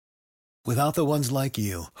Without the ones like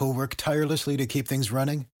you, who work tirelessly to keep things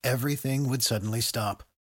running, everything would suddenly stop.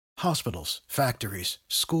 Hospitals, factories,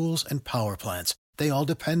 schools, and power plants, they all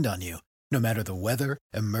depend on you. No matter the weather,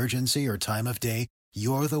 emergency, or time of day,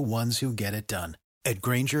 you're the ones who get it done. At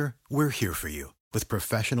Grainger, we're here for you with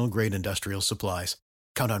professional-grade industrial supplies.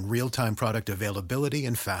 Count on real-time product availability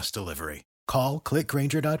and fast delivery. Call, click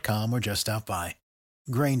Grainger.com, or just stop by.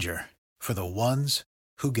 Grainger, for the ones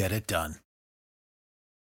who get it done.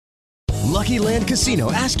 Lucky Land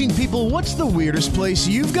Casino, asking people, what's the weirdest place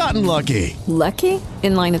you've gotten lucky? Lucky?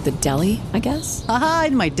 In line at the deli, I guess? Aha,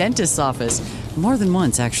 in my dentist's office. More than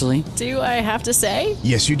once, actually. Do I have to say?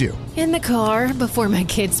 Yes, you do. In the car before my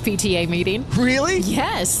kids' PTA meeting. Really?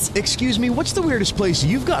 Yes. Excuse me, what's the weirdest place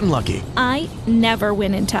you've gotten lucky? I never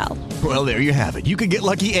win and tell. Well, there you have it. You can get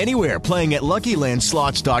lucky anywhere, playing at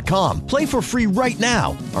LuckyLandSlots.com. Play for free right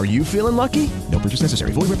now. Are you feeling lucky? No purchase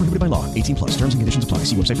necessary. Void where prohibited by law. 18+. Terms and conditions apply.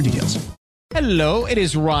 See website for details. Hello, it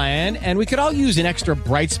is Ryan, and we could all use an extra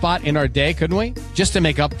bright spot in our day, couldn't we? Just to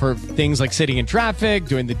make up for things like sitting in traffic,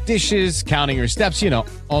 doing the dishes, counting your steps,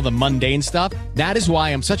 all the mundane stuff. That is why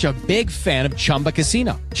I'm such a big fan of Chumba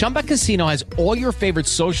Casino. Chumba Casino has all your favorite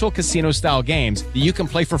social casino-style games that you can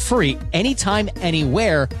play for free anytime,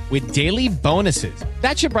 anywhere with daily bonuses.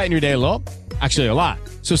 That should brighten your day a little. Actually, a lot.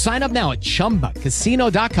 So sign up now at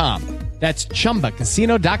ChumbaCasino.com. That's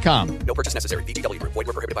ChumbaCasino.com. No purchase necessary. VGW Group. Void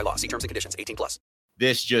where prohibited by law. See terms and conditions. 18+.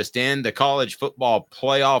 This just in, the college football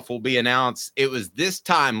playoff will be announced. It was this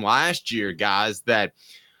time last year, guys, that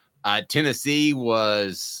Tennessee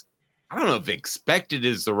was, I don't know if expected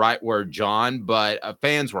is the right word, John, but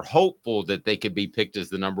fans were hopeful that they could be picked as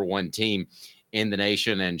the number one team in the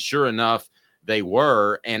nation. And sure enough, they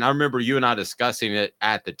were. And I remember you and I discussing it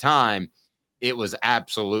at the time. It was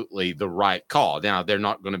absolutely the right call. Now, they're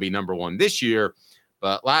not going to be number one this year,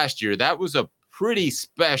 but last year, that was a pretty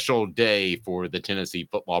special day for the Tennessee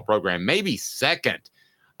football program, maybe second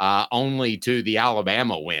only to the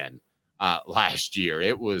Alabama win last year.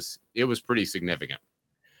 It was pretty significant.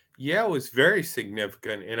 Yeah, it was very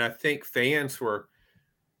significant, and I think fans were,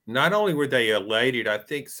 not only were they elated, I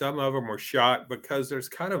think some of them were shocked because there's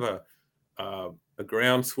kind of a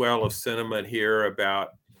groundswell of sentiment here about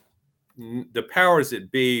the powers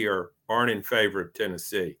that be aren't in favor of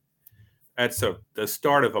Tennessee. That's the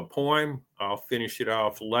start of a poem. I'll finish it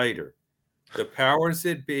off later. The powers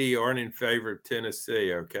that be aren't in favor of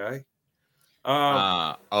Tennessee, okay?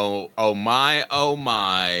 Oh my, oh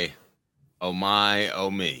my, oh my,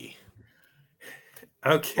 oh me.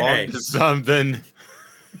 Okay. Something.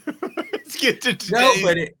 Let's get to today. No,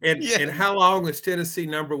 but and how long was Tennessee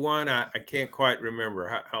number one? I can't quite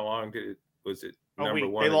remember. How long was it? Number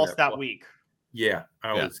one. They lost that week. Yeah,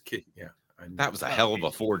 I was kidding. Yeah, that was a hell of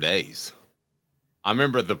a 4 days. I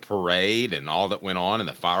remember the parade and all that went on and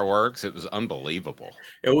the fireworks. It was unbelievable.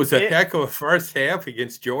 It was a heck of a first half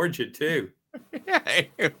against Georgia too. Yeah,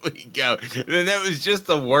 here we go. And that was just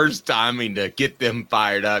the worst timing to get them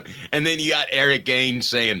fired up. And then you got Eric Ainge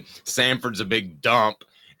saying Sanford's a big dump.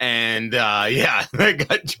 And they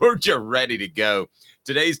got Georgia ready to go.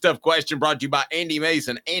 Today's tough question brought to you by Andy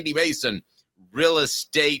Mason. Andy Mason.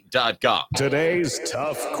 realestate.com. Today's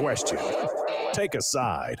tough question. Take a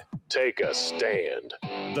side. Take a stand.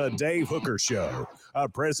 The Dave Hooker Show, a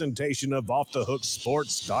presentation of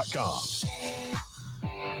offthehooksports.com.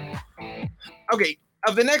 Okay,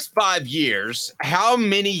 of the next 5 years, how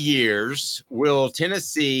many years will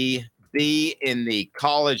Tennessee be in the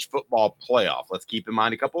college football playoff? Let's keep in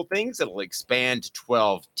mind a couple of things. It'll expand to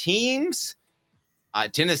 12 teams.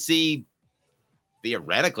 Tennessee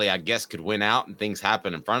theoretically, I guess, could win out and things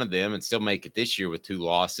happen in front of them and still make it this year with 2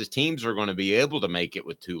 losses. Teams are going to be able to make it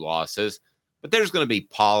with 2 losses, but there's going to be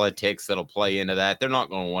politics that'll play into that. They're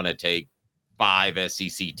not going to want to take 5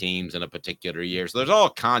 SEC teams in a particular year. So there's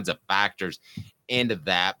all kinds of factors into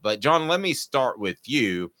that. But, John, let me start with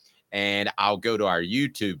you, and I'll go to our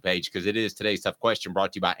YouTube page because it is Today's Tough Question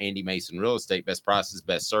brought to you by Andy Mason Real Estate. Best prices,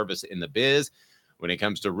 best service in the biz. When it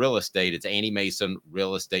comes to real estate, it's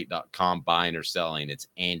AndyMasonRealEstate.com. Buying or selling, it's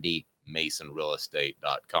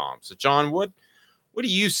AndyMasonRealEstate.com. So, John, what do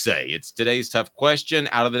you say? It's Today's Tough Question.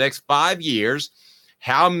 Out of the next 5 years,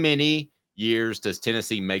 how many years does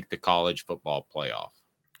Tennessee make the college football playoff?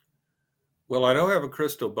 Well, I don't have a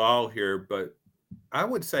crystal ball here, but I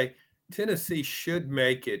would say Tennessee should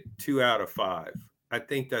make it 2 out of 5. I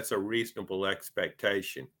think that's a reasonable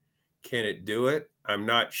expectation. Can it do it? I'm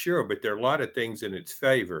not sure, but there are a lot of things in its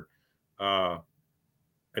favor. An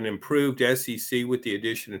improved SEC with the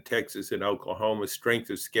addition of Texas and Oklahoma. Strength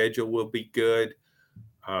of schedule will be good.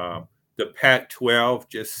 The Pac-12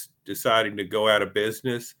 just deciding to go out of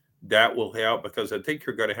business that will help, because I think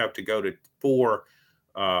you're going to have to go to 4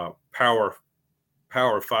 Power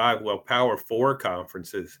 5, Power 4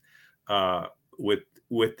 conferences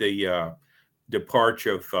with the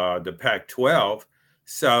departure of the Pac-12.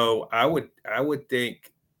 So I would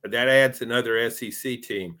think that adds another SEC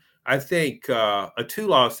team. I think a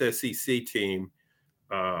 2-loss SEC team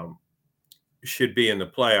should be in the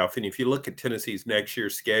playoff. And if you look at Tennessee's next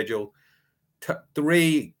year's schedule,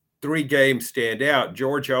 three games stand out: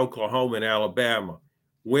 Georgia, Oklahoma, and Alabama.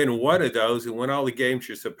 Win one of those and win all the games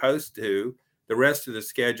you're supposed to. The rest of the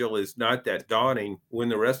schedule is not that daunting. Win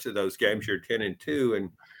the rest of those games, you're 10-2,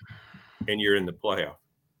 and you're in the playoff.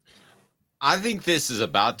 I think this is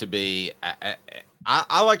about to be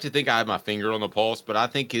I like to think I have my finger on the pulse, but I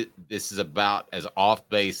think this is about as off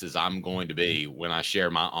base as I'm going to be when I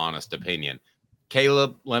share my honest opinion.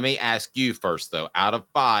 Caleb, let me ask you first, though. Out of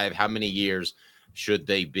 5, how many years should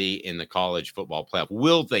they be in the college football playoff?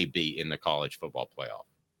 Will they be in the college football playoff?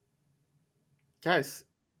 Guys,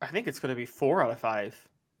 I think it's going to be 4 out of 5.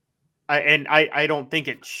 I don't think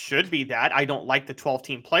it should be that. I don't like the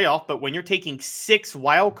 12-team playoff, but when you're taking 6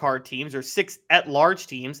 wild card teams or 6 at-large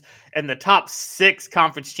teams and the top 6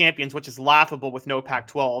 conference champions, which is laughable with no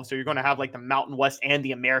Pac-12, so you're going to have like the Mountain West and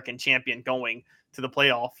the American champion going to the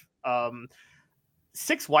playoff.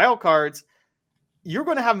 6 wild cards, you're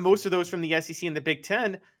going to have most of those from the SEC and the Big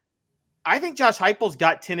Ten. I think Josh Heupel's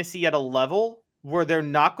got Tennessee at a level where they're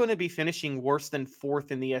not going to be finishing worse than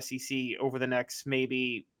 4th in the SEC over the next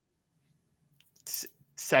maybe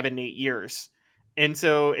 7-8 years. And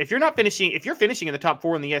so if you're finishing in the top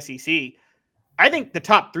 4 in the SEC, I think the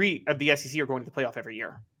top 3 of the SEC are going to the playoff every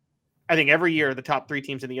year. I think every year the top 3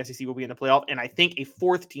 teams in the SEC will be in the playoff, and I think a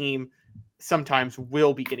 4th team sometimes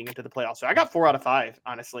will be getting into the playoffs. So I got 4 out of 5,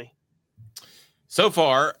 honestly. So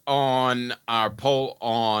far on our poll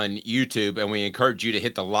on YouTube, and we encourage you to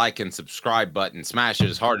hit the like and subscribe button, smash it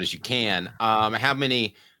as hard as you can. How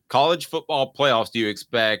many college football playoffs do you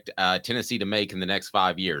expect Tennessee to make in the next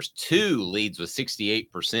 5 years? 2 leads with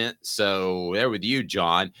 68%. So there with you,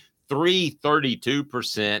 John. 3,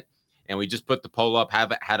 32%. And we just put the poll up.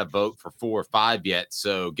 Haven't had a vote for 4 or 5 yet.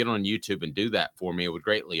 So get on YouTube and do that for me. I would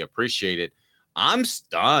greatly appreciate it. I'm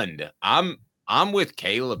stunned. I'm with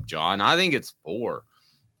Caleb, John. I think it's 4.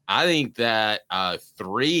 I think that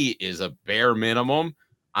 3 is a bare minimum.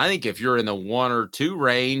 I think if you're in the 1 or 2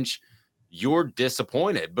 range, you're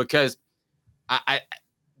disappointed, because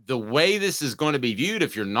the way this is going to be viewed,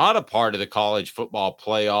 if you're not a part of the college football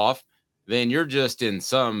playoff, then you're just in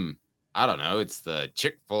some, I don't know, it's the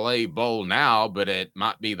Chick-fil-A Bowl now, but it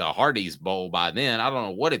might be the Hardee's Bowl by then. I don't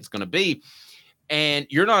know what it's going to be. And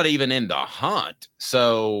you're not even in the hunt.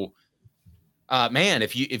 So, man,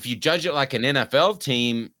 if you judge it like an NFL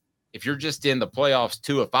team, if you're just in the playoffs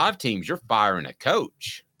 2 of 5 teams, you're firing a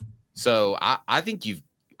coach. So I think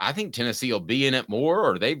Tennessee will be in it more,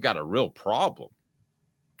 or they've got a real problem.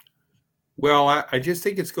 Well, I just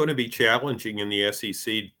think it's going to be challenging in the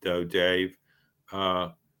SEC, though, Dave.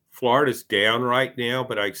 Florida's down right now,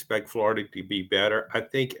 but I expect Florida to be better. I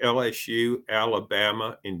think LSU,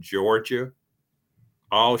 Alabama, and Georgia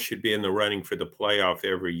all should be in the running for the playoff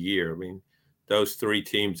every year. I mean, those 3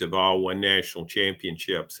 teams have all won national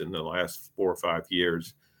championships in the last 4 or 5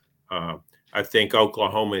 years. I think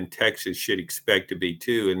Oklahoma and Texas should expect to be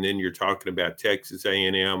too. And then you're talking about Texas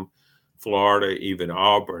A&M, Florida, even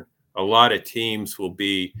Auburn. A lot of teams will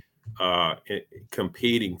be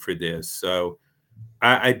competing for this. So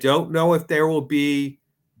I don't know if there will be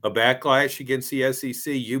a backlash against the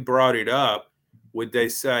SEC. You brought it up. Would they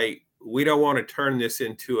say, we don't want to turn this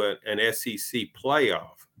into an SEC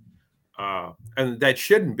playoff? And that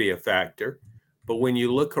shouldn't be a factor. But when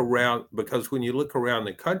you look around,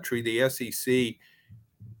 the country, the SEC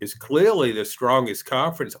is clearly the strongest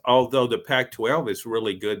conference, although the Pac-12 is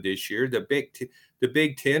really good this year. The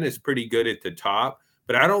Big Ten is pretty good at the top,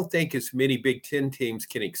 but I don't think as many Big Ten teams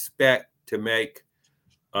can expect to make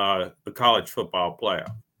the college football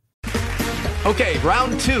playoff. Okay,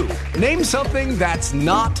 round 2. Name something that's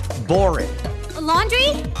not boring. A laundry?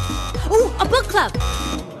 Ooh, a book club.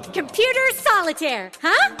 Computer solitaire,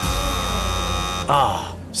 huh?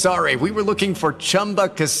 Ah, sorry, we were looking for Chumba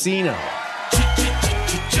Casino.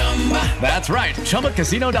 That's right,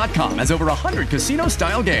 ChumbaCasino.com has over 100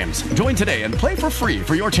 casino-style games. Join today and play for free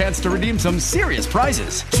for your chance to redeem some serious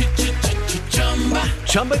prizes.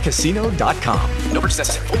 ChumbaCasino.com. No purchase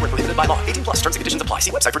necessary. Void where prohibited by law. 18+ terms and conditions apply.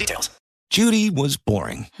 See website for details. Judy was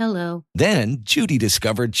boring. Hello. Then Judy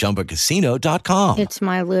discovered ChumbaCasino.com. It's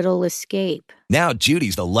my little escape. Now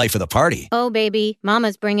Judy's the life of the party. Oh, baby,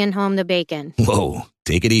 mama's bringing home the bacon. Whoa,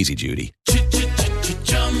 take it easy, Judy.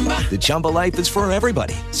 The Chumba life is for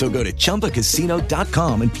everybody. So go to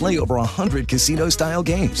ChumbaCasino.com and play over 100 casino-style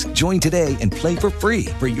games. Join today and play for free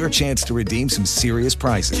for your chance to redeem some serious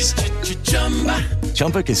prizes.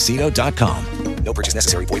 ChumbaCasino.com. No purchase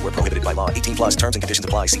necessary. Void where prohibited by law. 18 plus terms and conditions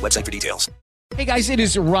apply. See website for details. Hey guys, it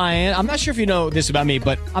is Ryan. I'm not sure if you know this about me,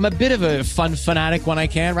 but I'm a bit of a fun fanatic when I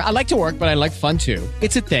can. I like to work, but I like fun too.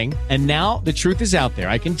 It's a thing. And now the truth is out there.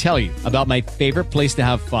 I can tell you about my favorite place to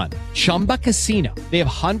have fun. Chumba Casino. They have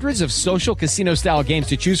hundreds of social casino style games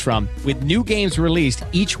to choose from with new games released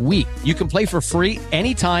each week. You can play for free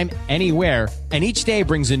anytime, anywhere. And each day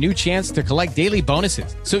brings a new chance to collect daily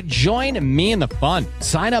bonuses. So join me in the fun.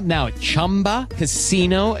 Sign up now at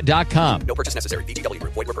ChumbaCasino.com. No purchase necessary. VGW.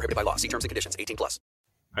 Void where prohibited by law. See terms and conditions. 18 plus.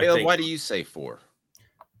 Bill, why do you say 4?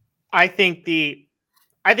 I think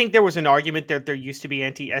there was an argument that there used to be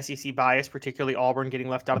anti-SEC bias, particularly Auburn getting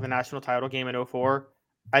left out of the national title game in 2004.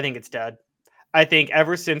 I think it's dead. I think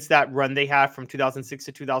ever since that run they had from 2006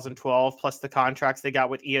 to 2012, plus the contracts they got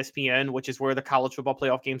with ESPN, which is where the college football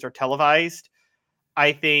playoff games are televised,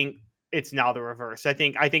 I think it's now the reverse. I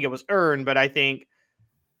think it was earned, but I think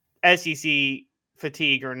SEC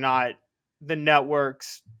fatigue or not, the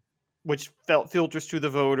networks, which filters to the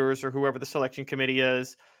voters or whoever the selection committee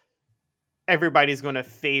is, everybody's going to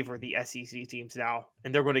favor the SEC teams now,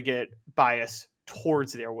 and they're going to get bias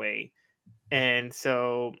towards their way. And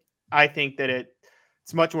so I think that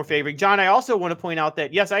it's much more favoring. John, I also want to point out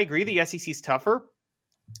that, yes, I agree the SEC is tougher,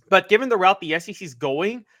 but given the route the SEC is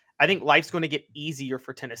going, I think life's going to get easier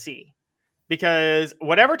for Tennessee because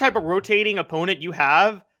whatever type of rotating opponent you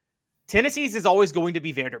have, Tennessee's is always going to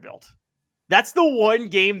be Vanderbilt. That's the one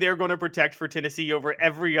game they're going to protect for Tennessee over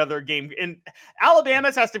every other game. And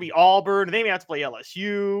Alabama's has to be Auburn. They may have to play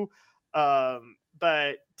LSU.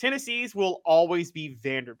 But Tennessee's will always be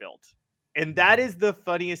Vanderbilt. And that is the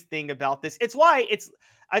funniest thing about this. It's why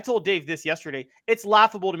I told Dave this yesterday. It's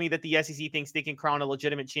laughable to me that the SEC thinks they can crown a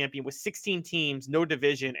legitimate champion with 16 teams, no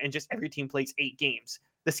division, and just every team plays 8 games.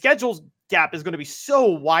 The schedule's gap is going to be so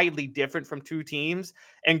widely different from 2 teams.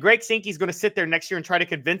 And Greg Sankey's going to sit there next year and try to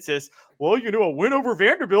convince us, well, a win over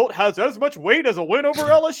Vanderbilt has as much weight as a win over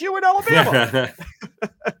LSU and Alabama.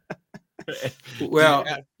 Well,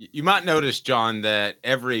 you might notice, John, that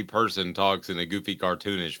every person talks in a goofy,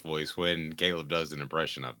 cartoonish voice when Caleb does an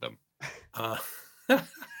impression of them.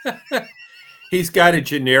 He's got a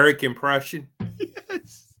generic impression.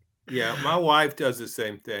 Yes. Yeah, my wife does the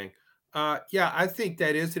same thing. I think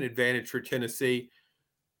that is an advantage for Tennessee.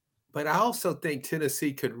 But I also think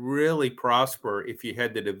Tennessee could really prosper if you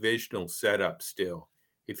had the divisional setup still.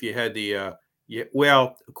 If you had the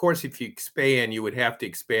of course, if you expand, you would have to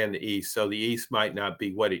expand the East. So the East might not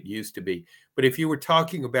be what it used to be. But if you were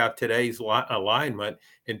talking about today's alignment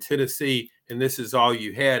in Tennessee, and this is all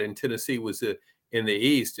you had, and Tennessee was in the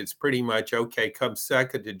East, it's pretty much, okay, come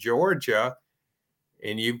second to Georgia,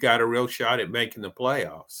 and you've got a real shot at making the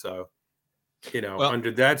playoffs. So,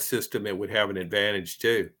 under that system, it would have an advantage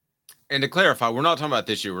too. And to clarify, we're not talking about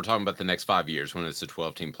this year. We're talking about the next 5 years when it's a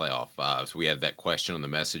 12-team playoff. So we have that question on the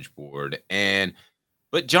message board.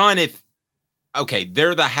 But John,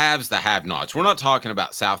 they're the haves, the have-nots. We're not talking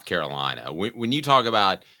about South Carolina. When you talk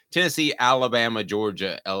about Tennessee, Alabama,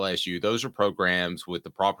 Georgia, LSU, those are programs with the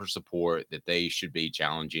proper support that they should be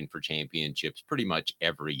challenging for championships pretty much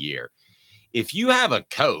every year. If you have a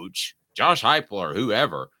coach, Josh Heupel or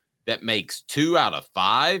whoever, that makes 2 out of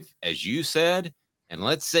 5, as you said, and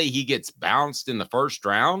let's say he gets bounced in the first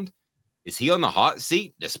round, is he on the hot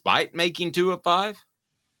seat despite making 2 of 5?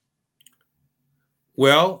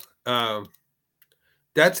 Well,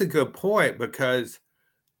 that's a good point, because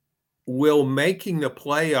will making the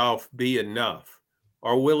playoff be enough?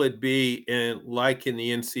 Or will it be like in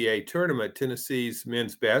the NCAA tournament? Tennessee's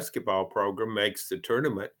men's basketball program makes the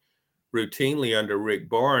tournament routinely under Rick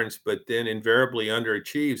Barnes, but then invariably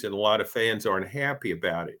underachieves, and a lot of fans aren't happy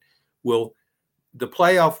about it. The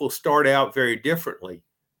playoff will start out very differently,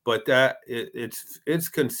 but that it's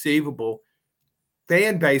conceivable.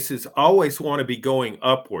 Fan bases always want to be going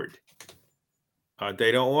upward.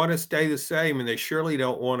 They don't want to stay the same, and they surely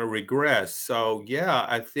don't want to regress. So,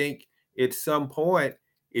 I think at some point,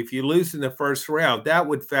 if you lose in the first round, that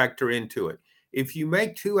would factor into it. If you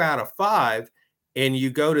make 2 out of 5 and you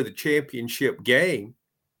go to the championship game,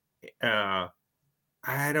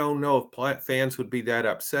 I don't know if fans would be that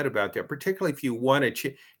upset about that, particularly if you won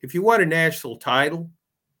a national title.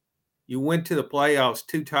 You went to the playoffs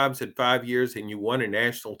 2 times in 5 years and you won a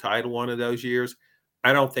national title one of those years.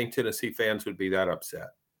 I don't think Tennessee fans would be that upset.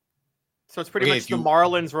 So it's pretty much the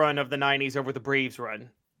Marlins run of the 90s over the Braves run.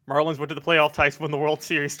 Marlins went to the playoff twice, won the World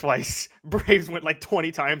Series twice. Braves went like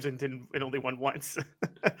 20 times and only won once.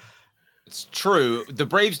 It's true. The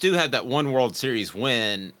Braves do have that one World Series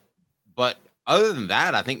win, but other than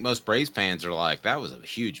that, I think most Braves fans are like, that was a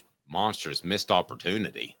huge, monstrous missed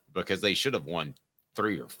opportunity because they should have won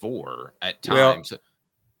 3 or 4 at times. Well,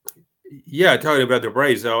 yeah, talking about the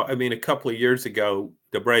Braves, though, I mean, a couple of years ago,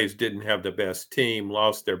 the Braves didn't have the best team,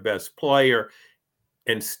 lost their best player,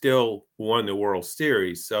 and still won the World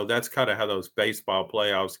Series. So that's kind of how those baseball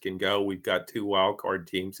playoffs can go. We've got 2 wild card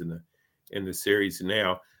teams in the series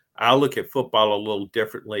now. I look at football a little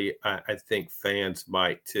differently. I think fans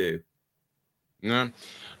might too. No,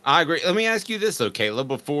 I agree. Let me ask you this, though, Caleb,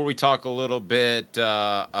 before we talk a little bit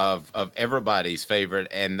of everybody's favorite,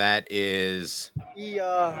 and that is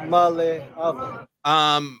let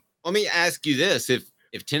me ask you this.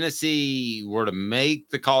 If Tennessee were to make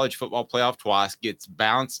the college football playoff twice, gets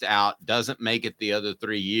bounced out, doesn't make it the other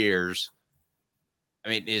 3 years, I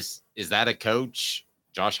mean, is that a coach,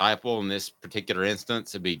 Josh Heupel, in this particular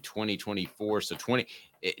instance? It'd be 2024, so 20.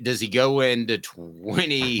 Does he go into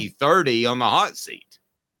 2030 on the hot seat?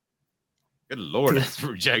 Good Lord, that's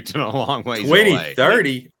projecting a long ways away.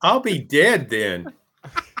 2030? I'll be dead then.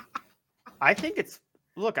 I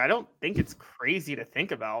don't think it's crazy to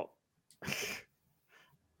think about.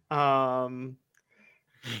 You're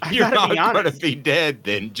not going to be dead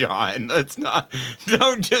then, John.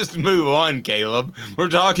 Don't just move on, Caleb. We're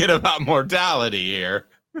talking about mortality here.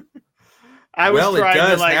 I was trying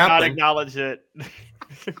to not acknowledge it.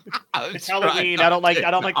 It's Halloween. I don't like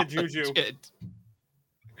the juju.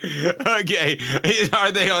 Okay.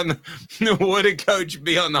 Are they on would a coach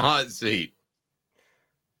be on the hot seat?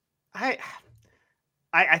 I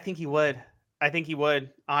think he would. I think he would,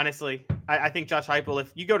 honestly. I think Josh Heupel,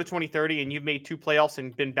 if you go to 2030 and you've made 2 playoffs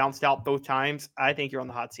and been bounced out both times, I think you're on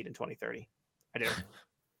the hot seat in 2030. I do.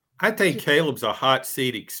 I think Caleb's a hot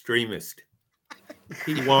seat extremist.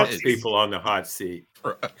 He wants people on the hot seat.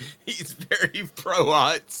 He's very pro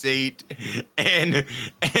hot seat and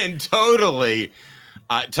totally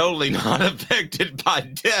not affected by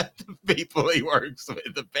death of people he works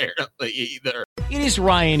with, apparently, either. It is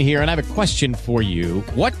Ryan here, and I have a question for you.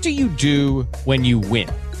 What do you do when you win?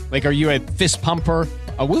 Like, are you a fist pumper,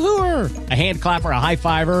 a woohooer, a hand clapper, a high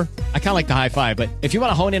fiver? I kind of like the high five, but if you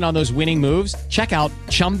want to hone in on those winning moves, check out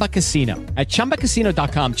Chumba Casino. At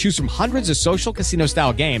ChumbaCasino.com, choose from hundreds of social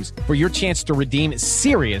casino-style games for your chance to redeem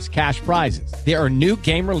serious cash prizes. There are new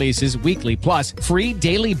game releases weekly, plus free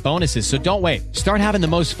daily bonuses, so don't wait. Start having the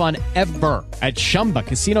most fun ever at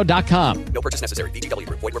ChumbaCasino.com. No purchase necessary. VGW.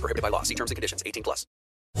 Void where prohibited by law. See terms and conditions. 18+.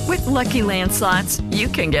 With Lucky Land Slots, you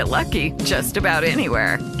can get lucky just about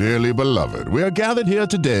anywhere. Dearly beloved, we are gathered here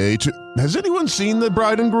today to... Has anyone seen the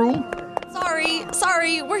bride and groom?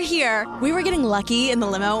 Sorry, we're here. We were getting lucky in the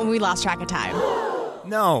limo and we lost track of time.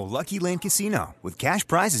 No, Lucky Land Casino, with cash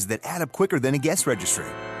prizes that add up quicker than a guest registry.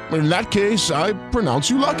 In that case, I pronounce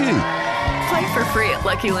you lucky. Play for free at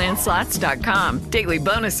LuckyLandSlots.com. Daily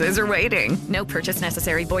bonuses are waiting. No purchase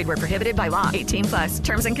necessary. Void where prohibited by law. 18+.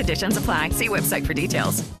 Terms and conditions apply. See website for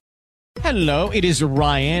details. Hello, it is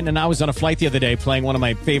Ryan, and I was on a flight the other day playing one of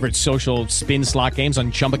my favorite social spin slot games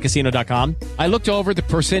on ChumbaCasino.com. I looked over at the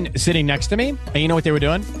person sitting next to me, and you know what they were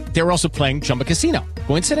doing? They were also playing Chumba Casino.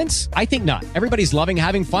 Coincidence? I think not. Everybody's loving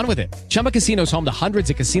having fun with it. Chumba Casino is home to hundreds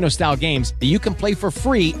of casino-style games that you can play for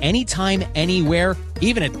free anytime, anywhere,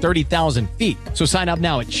 even at 30,000 feet. So sign up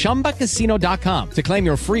now at ChumbaCasino.com to claim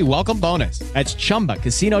your free welcome bonus. That's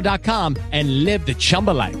ChumbaCasino.com and live the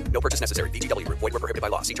Chumba life. No purchase necessary. VGW. Void where prohibited by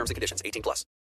law. See terms and conditions. 18+.